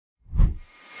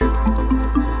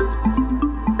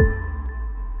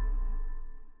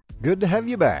Good to have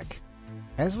you back.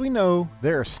 As we know,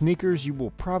 there are sneakers you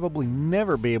will probably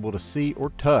never be able to see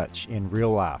or touch in real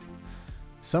life.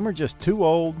 Some are just too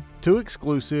old, too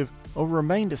exclusive, or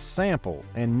remained a sample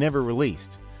and never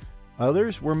released.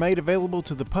 Others were made available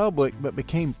to the public but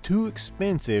became too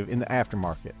expensive in the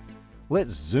aftermarket.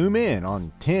 Let's zoom in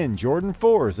on 10 Jordan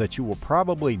 4s that you will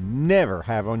probably never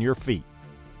have on your feet.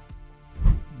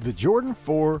 The Jordan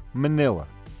 4 Manila.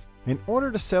 In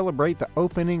order to celebrate the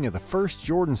opening of the first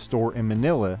Jordan store in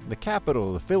Manila, the capital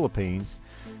of the Philippines,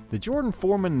 the Jordan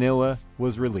 4 Manila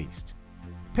was released.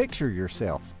 Picture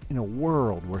yourself in a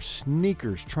world where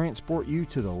sneakers transport you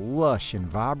to the lush and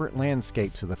vibrant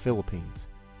landscapes of the Philippines.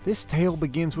 This tale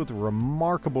begins with a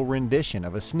remarkable rendition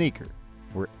of a sneaker,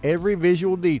 where every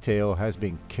visual detail has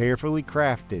been carefully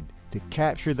crafted to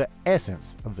capture the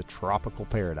essence of the tropical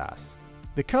paradise.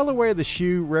 The colorway of the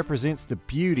shoe represents the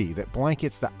beauty that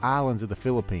blankets the islands of the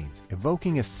Philippines,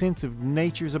 evoking a sense of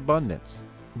nature's abundance.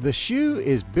 The shoe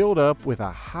is built up with a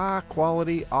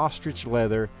high-quality ostrich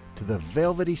leather to the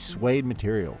velvety suede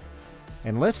material.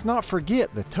 And let's not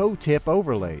forget the toe tip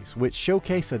overlays, which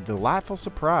showcase a delightful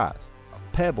surprise,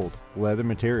 a pebbled leather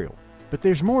material. But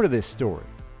there's more to this story.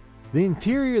 The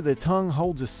interior of the tongue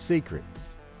holds a secret.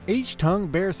 Each tongue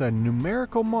bears a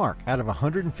numerical mark out of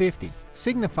 150,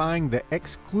 signifying the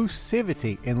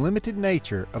exclusivity and limited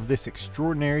nature of this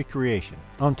extraordinary creation.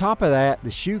 On top of that, the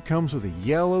shoe comes with a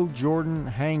yellow Jordan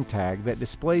hang tag that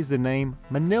displays the name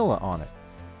Manila on it.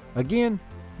 Again,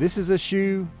 this is a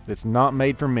shoe that's not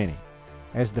made for many,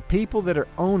 as the people that are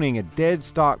owning a dead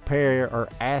stock pair are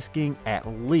asking at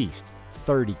least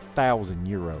 30,000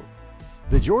 euro.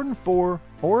 The Jordan 4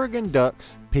 Oregon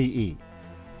Ducks PE.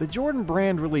 The Jordan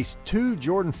brand released two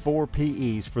Jordan 4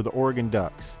 PEs for the Oregon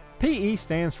Ducks. PE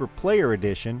stands for Player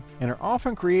Edition and are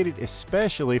often created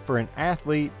especially for an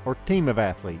athlete or team of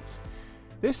athletes.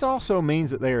 This also means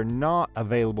that they are not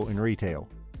available in retail.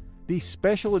 These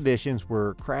special editions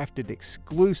were crafted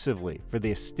exclusively for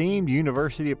the esteemed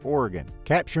University of Oregon,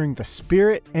 capturing the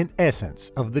spirit and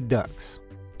essence of the Ducks.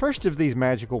 First of these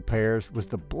magical pairs was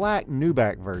the black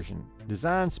nuback version,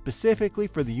 designed specifically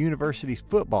for the university's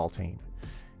football team.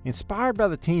 Inspired by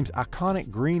the team's iconic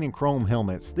green and chrome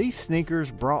helmets, these sneakers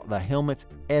brought the helmet's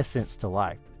essence to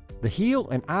life. The heel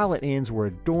and eyelet ends were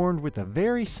adorned with the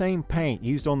very same paint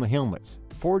used on the helmets,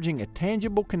 forging a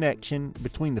tangible connection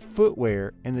between the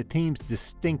footwear and the team's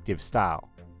distinctive style.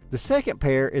 The second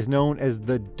pair is known as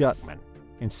the Duckman.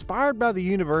 Inspired by the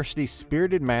university's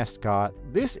spirited mascot,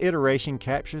 this iteration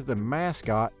captures the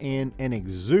mascot in an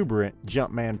exuberant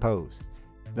Jumpman pose.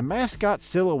 The mascot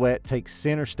silhouette takes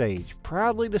center stage,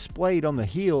 proudly displayed on the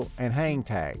heel and hang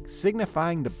tag,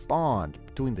 signifying the bond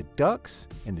between the Ducks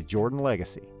and the Jordan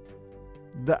legacy.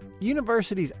 The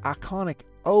university's iconic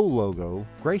O logo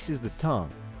graces the tongue,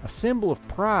 a symbol of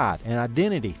pride and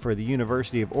identity for the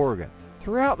University of Oregon.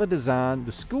 Throughout the design,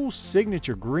 the school's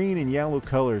signature green and yellow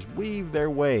colors weave their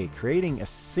way, creating a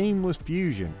seamless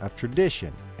fusion of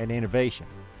tradition and innovation.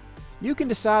 You can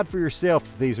decide for yourself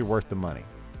if these are worth the money.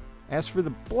 As for the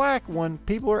black one,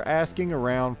 people are asking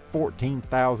around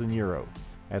 14,000 euro.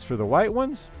 As for the white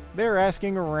ones, they're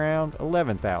asking around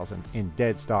 11,000 in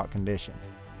dead stock condition.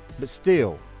 But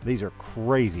still, these are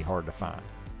crazy hard to find.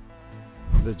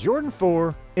 The Jordan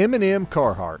 4 Eminem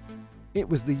Carhartt. It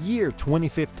was the year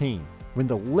 2015 when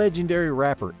the legendary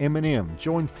rapper Eminem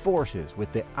joined forces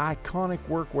with the iconic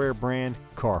workwear brand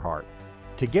Carhartt,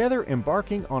 together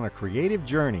embarking on a creative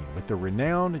journey with the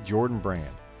renowned Jordan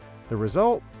brand. The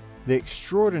result? The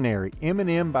extraordinary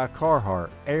Eminem by Carhartt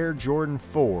Air Jordan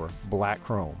 4 Black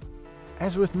Chrome.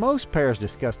 As with most pairs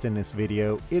discussed in this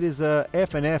video, it is a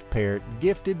F&F pair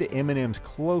gifted to Eminem's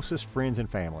closest friends and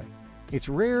family. Its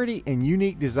rarity and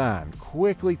unique design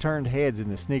quickly turned heads in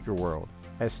the sneaker world,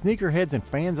 as sneakerheads and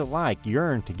fans alike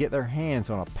yearned to get their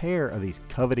hands on a pair of these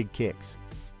coveted kicks.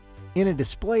 In a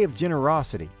display of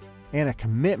generosity and a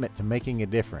commitment to making a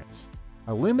difference,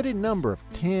 a limited number of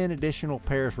 10 additional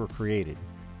pairs were created.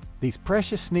 These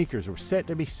precious sneakers were set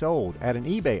to be sold at an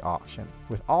eBay auction,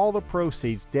 with all the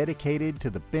proceeds dedicated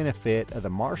to the benefit of the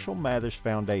Marshall Mathers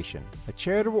Foundation, a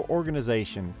charitable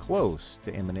organization close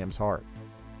to Eminem's heart.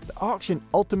 The auction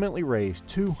ultimately raised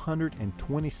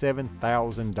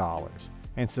 $227,000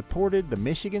 and supported the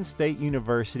Michigan State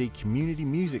University Community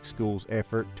Music School's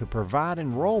effort to provide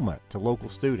enrollment to local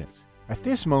students. At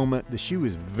this moment, the shoe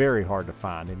is very hard to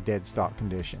find in dead stock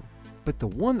condition, but the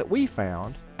one that we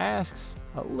found asks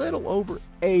a little over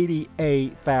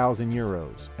 88,000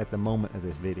 euros at the moment of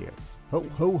this video. Ho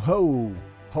ho ho,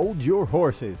 hold your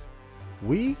horses.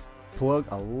 We plug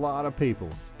a lot of people,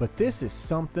 but this is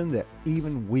something that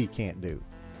even we can't do.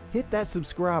 Hit that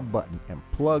subscribe button and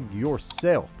plug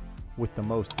yourself. with the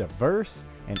most diverse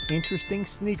and interesting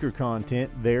sneaker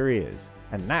content there is.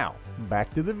 And now,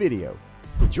 back to the video.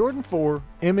 The Jordan 4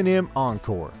 Eminem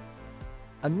Encore.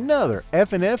 Another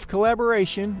F&F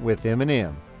collaboration with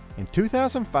Eminem. In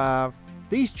 2005,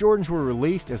 these Jordans were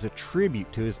released as a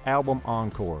tribute to his album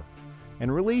Encore,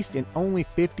 and released in only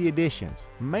 50 editions,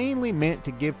 mainly meant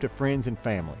to give to friends and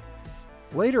family.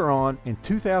 Later on, in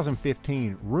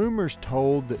 2015, rumors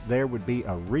told that there would be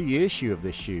a reissue of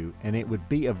this shoe and it would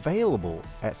be available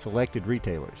at selected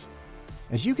retailers.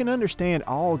 As you can understand,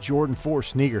 all Jordan 4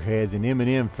 sneakerheads and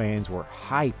Eminem fans were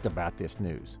hyped about this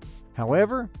news.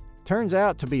 However, turns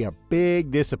out to be a big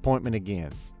disappointment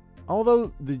again.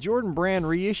 Although the Jordan brand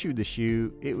reissued the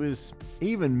shoe, it was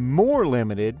even more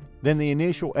limited than the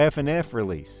initial F&F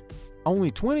release.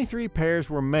 Only 23 pairs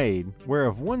were made,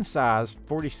 whereof one size,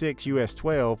 46 US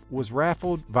 12, was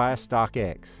raffled via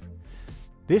StockX.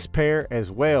 This pair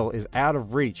as well is out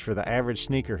of reach for the average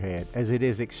sneakerhead, as it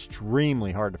is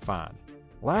extremely hard to find.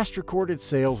 Last recorded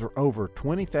sales were over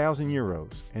 20,000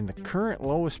 euros, and the current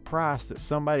lowest price that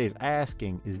somebody is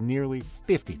asking is nearly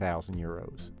 50,000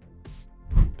 euros.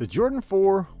 The Jordan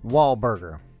 4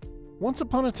 Wahlburger. Once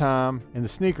upon a time, in the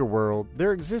sneaker world,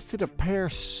 there existed a pair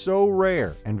so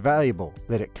rare and valuable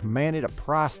that it commanded a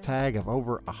price tag of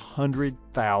over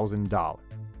 $100,000.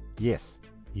 Yes,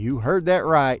 you heard that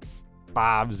right,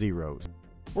 5 zeros.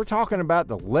 We're talking about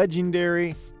the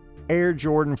legendary Air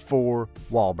Jordan 4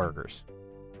 Wahlburgers.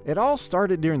 It all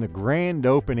started during the grand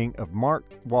opening of Mark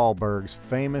Wahlberg's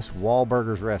famous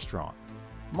Wahlburgers restaurant.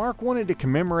 Mark wanted to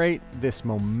commemorate this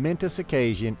momentous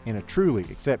occasion in a truly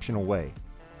exceptional way.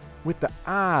 With the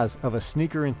eyes of a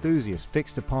sneaker enthusiast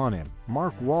fixed upon him,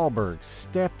 Mark Wahlberg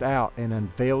stepped out and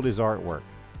unveiled his artwork.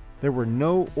 There were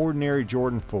no ordinary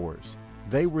Jordan 4s.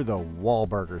 They were the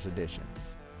Wahlburgers edition.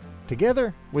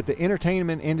 Together with the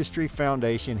Entertainment Industry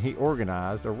Foundation, he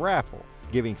organized a raffle,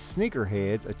 giving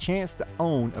sneakerheads a chance to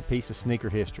own a piece of sneaker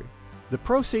history. The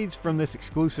proceeds from this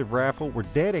exclusive raffle were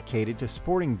dedicated to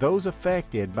supporting those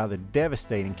affected by the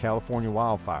devastating California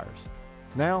wildfires.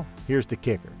 Now, here's the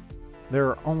kicker. There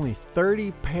are only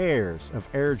 30 pairs of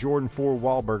Air Jordan 4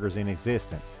 Wahlburgers in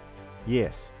existence.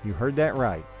 Yes, you heard that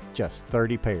right, just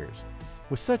 30 pairs.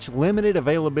 With such limited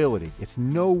availability, it's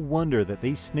no wonder that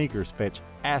these sneakers fetch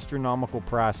astronomical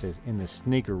prices in the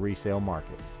sneaker resale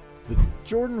market. The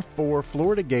Jordan 4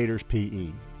 Florida Gators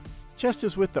PE. Just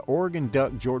as with the Oregon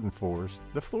Duck Jordan 4s,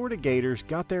 the Florida Gators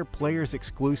got their players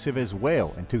exclusive as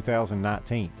well in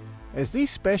 2019. As these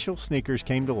special sneakers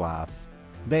came to life,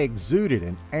 they exuded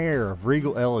an air of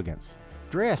regal elegance.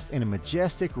 Dressed in a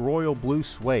majestic royal blue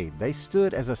suede, they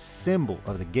stood as a symbol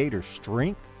of the Gators'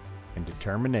 strength and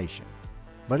determination.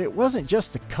 But it wasn't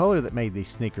just the color that made these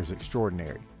sneakers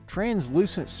extraordinary.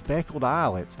 Translucent speckled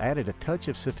eyelets added a touch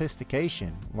of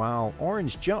sophistication, while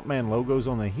orange Jumpman logos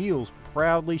on the heels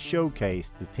proudly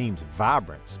showcased the team's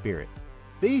vibrant spirit.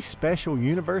 These special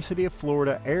University of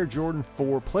Florida Air Jordan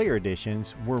 4 player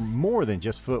editions were more than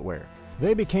just footwear.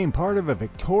 They became part of a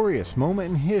victorious moment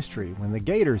in history when the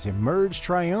Gators emerged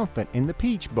triumphant in the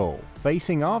Peach Bowl,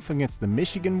 facing off against the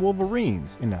Michigan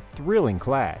Wolverines in a thrilling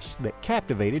clash that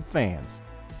captivated fans.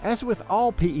 As with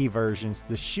all PE versions,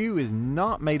 the shoe is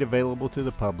not made available to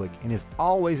the public and is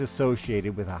always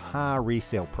associated with a high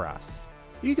resale price.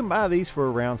 You can buy these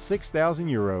for around 6,000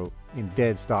 euro in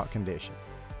dead stock condition.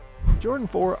 Jordan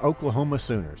 4 Oklahoma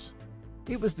Sooners.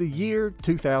 It was the year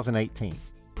 2018,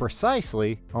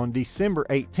 precisely on December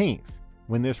 18th,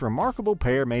 when this remarkable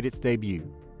pair made its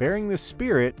debut, bearing the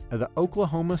spirit of the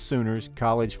Oklahoma Sooners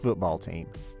college football team.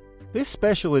 This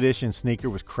special edition sneaker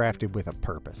was crafted with a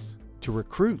purpose: to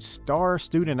recruit star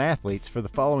student athletes for the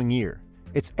following year.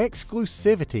 Its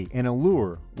exclusivity and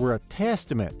allure were a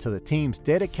testament to the team's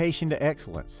dedication to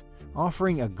excellence,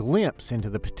 offering a glimpse into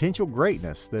the potential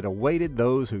greatness that awaited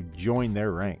those who joined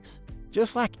their ranks.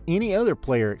 Just like any other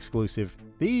player exclusive,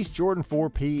 these Jordan 4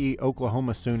 PE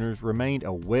Oklahoma Sooners remained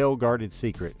a well-guarded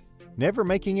secret, never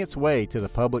making its way to the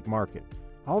public market.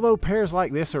 Although pairs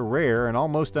like this are rare and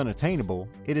almost unattainable,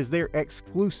 it is their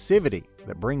exclusivity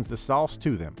that brings the sauce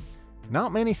to them.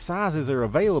 Not many sizes are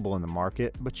available in the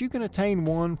market, but you can attain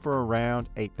one for around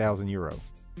 8,000 euro.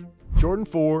 Jordan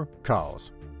 4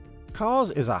 Cause.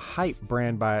 Cause is a hype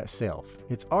brand by itself.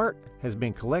 Its art has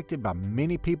been collected by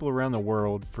many people around the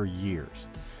world for years.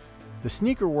 The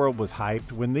sneaker world was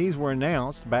hyped when these were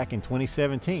announced back in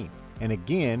 2017, and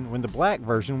again when the black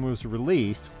version was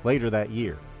released later that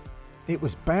year. It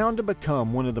was bound to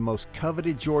become one of the most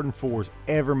coveted Jordan 4s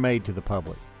ever made to the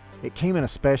public. It came in a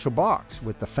special box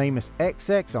with the famous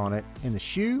XX on it, and the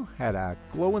shoe had a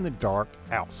glow-in-the-dark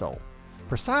outsole.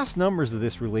 Precise numbers of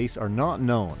this release are not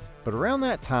known, but around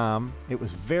that time, it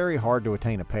was very hard to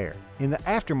attain a pair. In the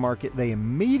aftermarket, they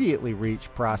immediately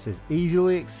reached prices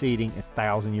easily exceeding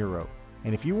 €1,000.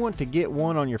 And if you want to get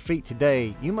one on your feet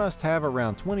today, you must have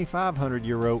around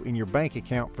 €2,500 in your bank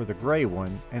account for the gray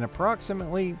one and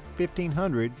approximately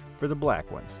 $1,500 for the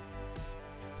black ones.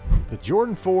 The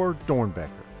Jordan 4 Dornbecker.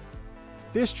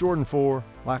 This Jordan 4,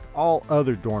 like all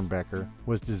other Dornbecker,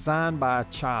 was designed by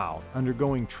a child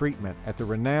undergoing treatment at the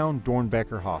renowned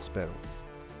Dornbecker Hospital.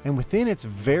 And within its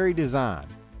very design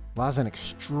lies an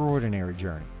extraordinary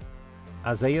journey.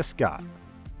 Isaiah Scott,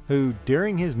 who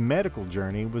during his medical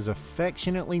journey was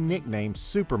affectionately nicknamed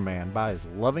Superman by his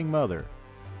loving mother,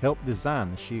 helped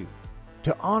design the shoe.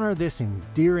 To honor this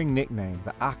endearing nickname,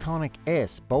 the iconic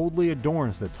S boldly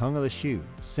adorns the tongue of the shoe,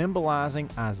 symbolizing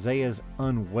Isaiah's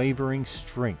unwavering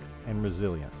strength and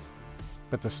resilience.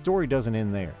 But the story doesn't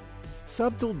end there.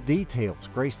 Subtle details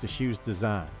grace the shoe's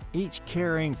design, each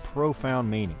carrying profound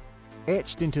meaning.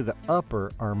 Etched into the upper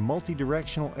are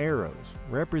multi-directional arrows,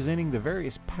 representing the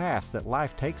various paths that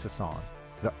life takes us on,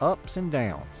 the ups and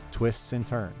downs, twists and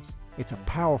turns. It's a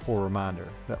powerful reminder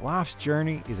that life's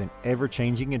journey is an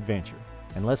ever-changing adventure.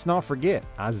 And let's not forget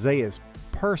Isaiah's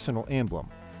personal emblem,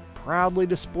 proudly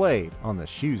displayed on the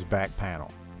shoe's back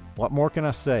panel. What more can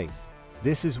I say?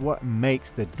 This is what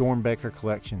makes the Dornbecker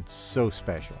collection so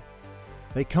special.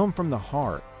 They come from the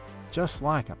heart, just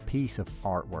like a piece of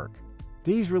artwork.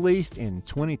 These released in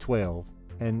 2012,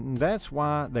 and that's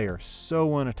why they are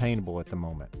so unattainable at the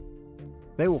moment.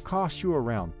 They will cost you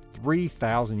around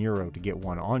 €3,000 to get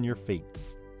one on your feet.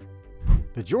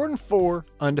 The Jordan 4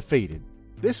 Undefeated.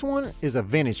 This one is a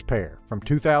vintage pair from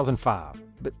 2005,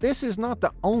 but this is not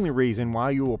the only reason why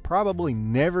you will probably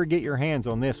never get your hands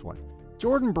on this one.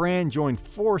 Jordan Brand joined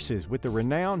forces with the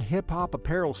renowned hip-hop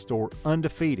apparel store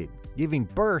Undefeated, giving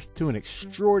birth to an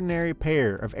extraordinary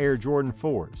pair of Air Jordan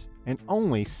 4s, and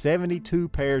only 72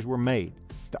 pairs were made.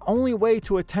 The only way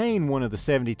to attain one of the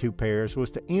 72 pairs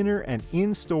was to enter an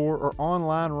in-store or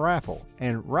online raffle,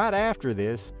 and right after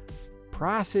this,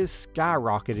 prices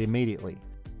skyrocketed immediately.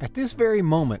 At this very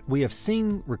moment, we have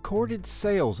seen recorded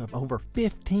sales of over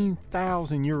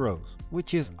 €15,000,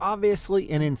 which is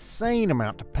obviously an insane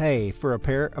amount to pay for a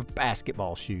pair of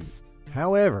basketball shoes.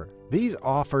 However, these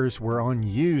offers were on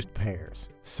used pairs.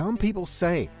 Some people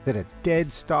say that a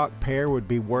dead stock pair would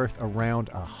be worth around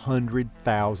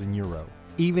 €100,000,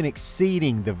 even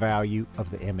exceeding the value of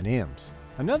the M&Ms.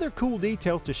 Another cool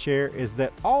detail to share is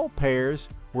that all pairs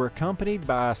were accompanied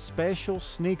by a special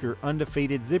sneaker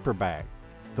Undefeated zipper bag.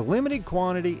 The limited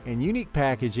quantity and unique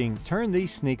packaging turned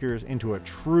these sneakers into a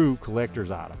true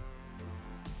collector's item.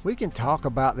 We can talk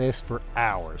about this for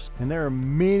hours, and there are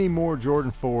many more Jordan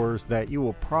 4s that you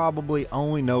will probably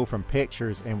only know from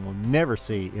pictures and will never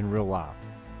see in real life.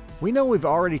 We know we've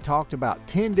already talked about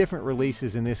 10 different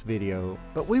releases in this video,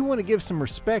 but we want to give some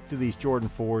respect to these Jordan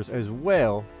 4s as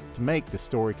well to make the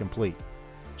story complete.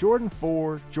 Jordan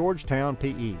 4 Georgetown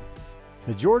PE,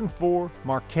 the Jordan 4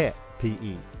 Marquette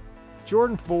PE,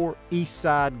 Jordan 4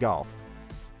 Eastside Golf,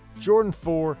 Jordan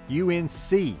 4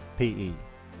 UNC PE.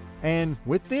 And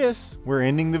with this, we're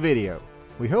ending the video.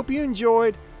 We hope you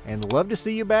enjoyed and love to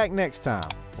see you back next time.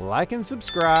 Like and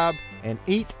subscribe and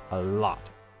eat a lot.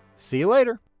 See you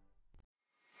later.